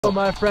Hello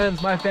my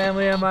friends, my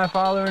family, and my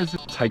followers.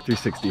 It's Hike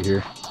 360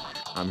 here.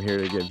 I'm here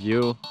to give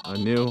you a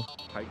new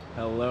hike.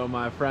 Hello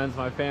my friends,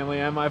 my family,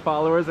 and my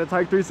followers. It's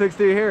Hike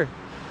 360 here.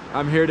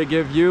 I'm here to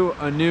give you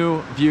a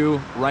new view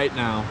right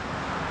now.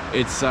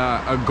 It's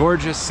a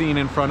gorgeous scene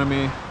in front of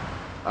me.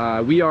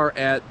 We are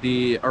at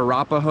the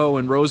Arapaho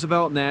and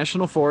Roosevelt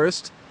National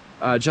Forest,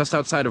 just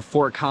outside of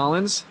Fort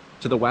Collins,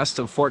 to the west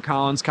of Fort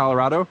Collins,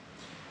 Colorado.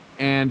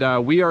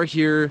 And we are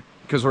here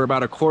because we're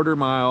about a quarter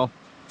mile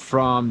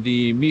from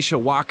the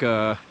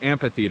Mishawaka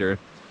Amphitheater.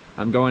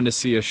 I'm going to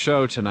see a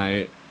show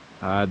tonight.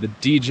 The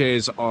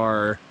DJs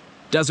are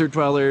Desert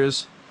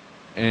Dwellers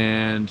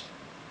and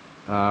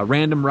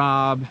Random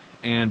Rob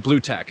and Blue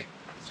Tech.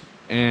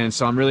 And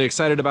so I'm really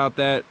excited about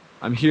that.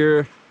 I'm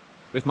here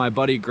with my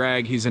buddy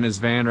Greg. He's in his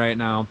van right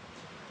now.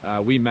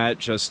 We met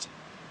just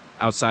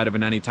outside of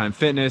an Anytime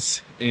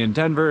Fitness in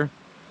Denver,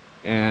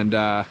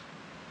 and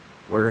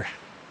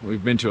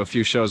we've been to a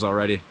few shows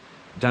already.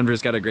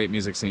 Denver's got a great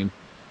music scene,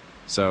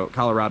 so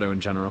Colorado in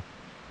general.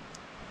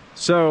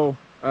 So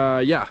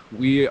yeah,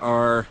 we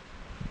are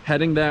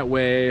heading that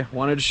way.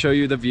 Wanted to show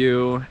you the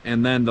view,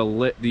 and then the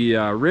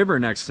river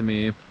next to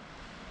me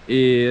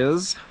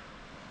is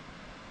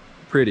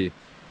pretty.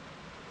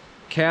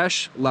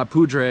 Cache La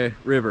Poudre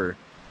River.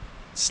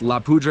 It's La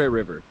Poudre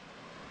River.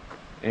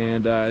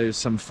 And there's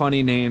some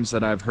funny names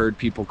that I've heard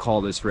people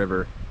call this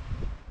river,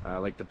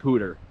 like the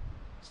Pooter.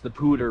 It's the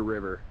Pooter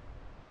River.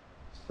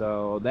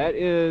 So that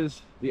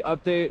is the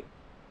update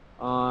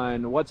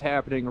on what's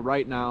happening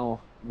right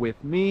now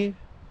with me.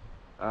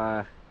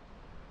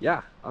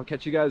 Yeah, I'll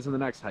catch you guys in the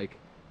next hike.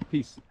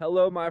 Peace.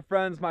 Hello my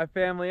friends, my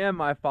family, and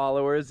my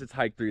followers. It's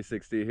Hike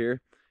 360 here,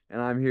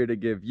 and I'm here to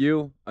give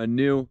you a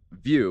new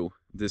view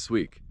this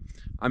week.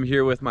 I'm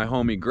here with my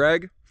homie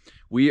Greg.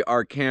 We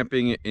are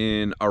camping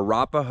in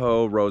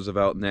Arapaho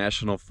Roosevelt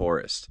National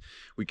Forest.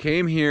 We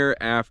came here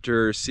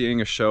after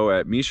seeing a show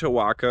at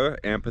Mishawaka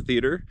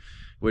Amphitheater,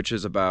 which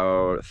is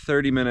about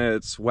 30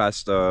 minutes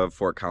west of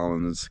Fort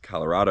Collins,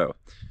 Colorado.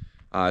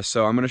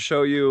 So I'm going to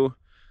show you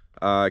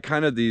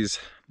kind of these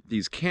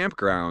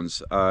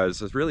campgrounds.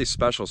 It's a really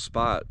special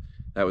spot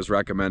that was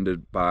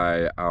recommended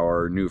by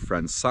our new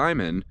friend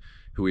Simon,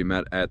 who we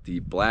met at the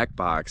Black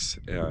Box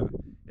in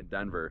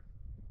Denver.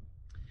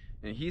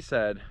 And he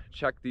said,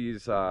 check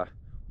these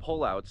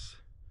pullouts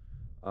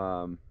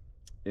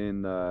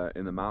in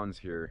the mountains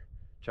here.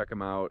 Check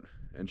them out.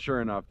 And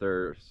sure enough,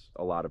 there's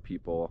a lot of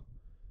people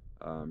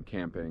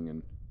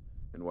camping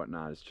and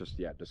whatnot. It's just,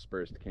 yeah,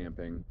 dispersed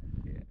camping.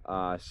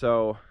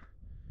 So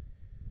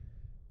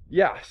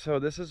yeah, so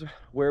this is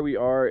where we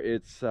are.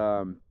 It's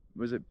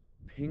was it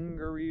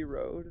Pingery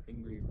Road?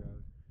 Pingery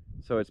Road.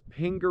 So it's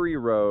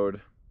Pingery Road,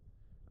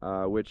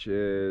 which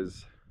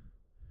is,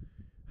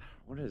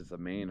 what is the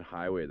main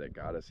highway that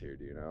got us here?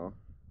 Do you know?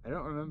 I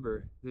don't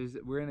remember.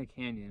 We're in a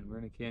canyon. We're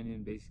in a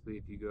canyon basically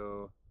if you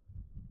go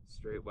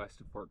straight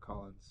west of Fort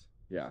Collins.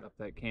 Yeah. Up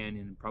that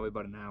canyon, probably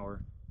about an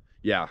hour.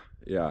 Yeah,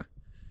 yeah.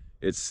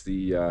 It's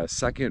the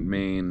second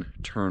main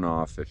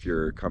turnoff if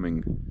you're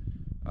coming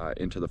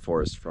into the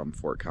forest from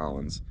Fort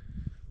Collins.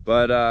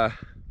 But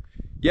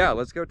yeah,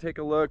 let's go take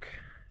a look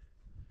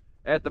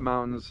at the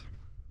mountains.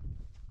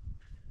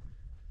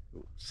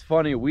 It's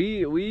funny,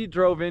 we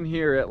drove in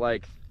here at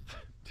like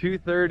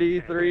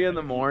 2:30, 3 in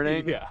the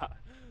morning. Yeah.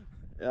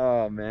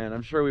 Oh man,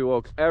 I'm sure we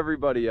woke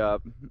everybody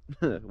up.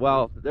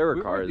 Well, there were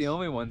we cars. Weren't the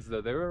only ones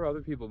though. There were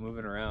other people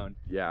moving around.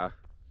 Yeah.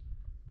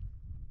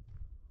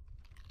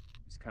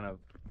 It's kind of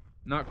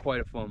not quite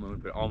a full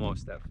moon, but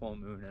almost that full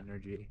moon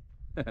energy.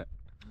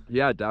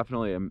 Yeah,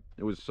 definitely.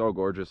 It was so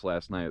gorgeous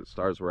last night. The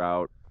stars were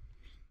out.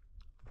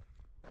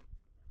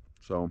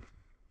 So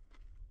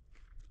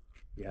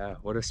yeah,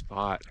 what a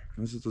spot.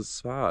 this is the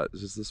spot.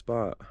 This is the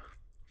spot.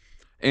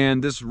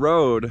 And this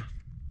road,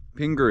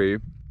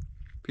 Pingery,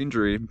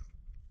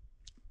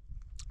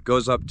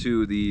 goes up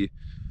to the,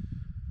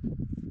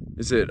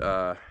 is it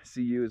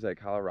CU? Is that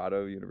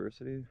Colorado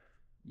University?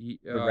 The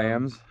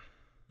Rams?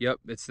 Yep,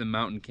 it's the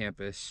mountain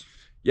campus.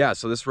 Yeah,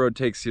 so this road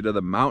takes you to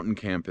the mountain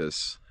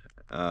campus,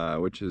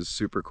 which is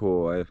super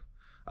cool.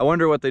 I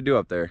wonder what they do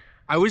up there.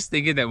 I was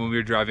thinking that when we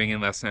were driving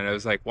in last night, I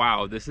was like,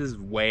 wow, this is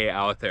way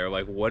out there.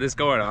 Like, what is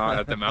going on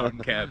at the mountain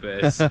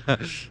campus?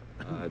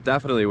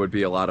 Definitely would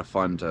be a lot of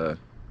fun to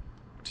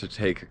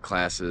take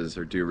classes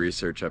or do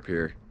research up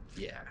here.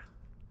 Yeah.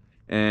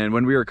 And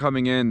when we were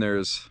coming in,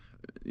 there's,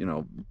 you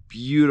know,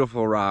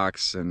 beautiful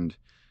rocks and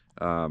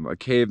a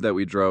cave that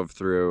we drove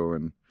through,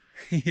 and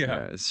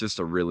yeah, it's just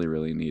a really,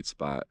 really neat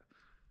spot.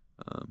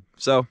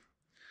 So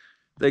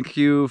thank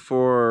you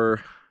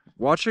for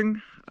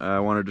watching. I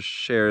wanted to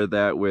share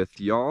that with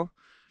y'all,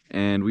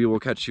 and we will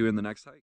catch you in the next hike.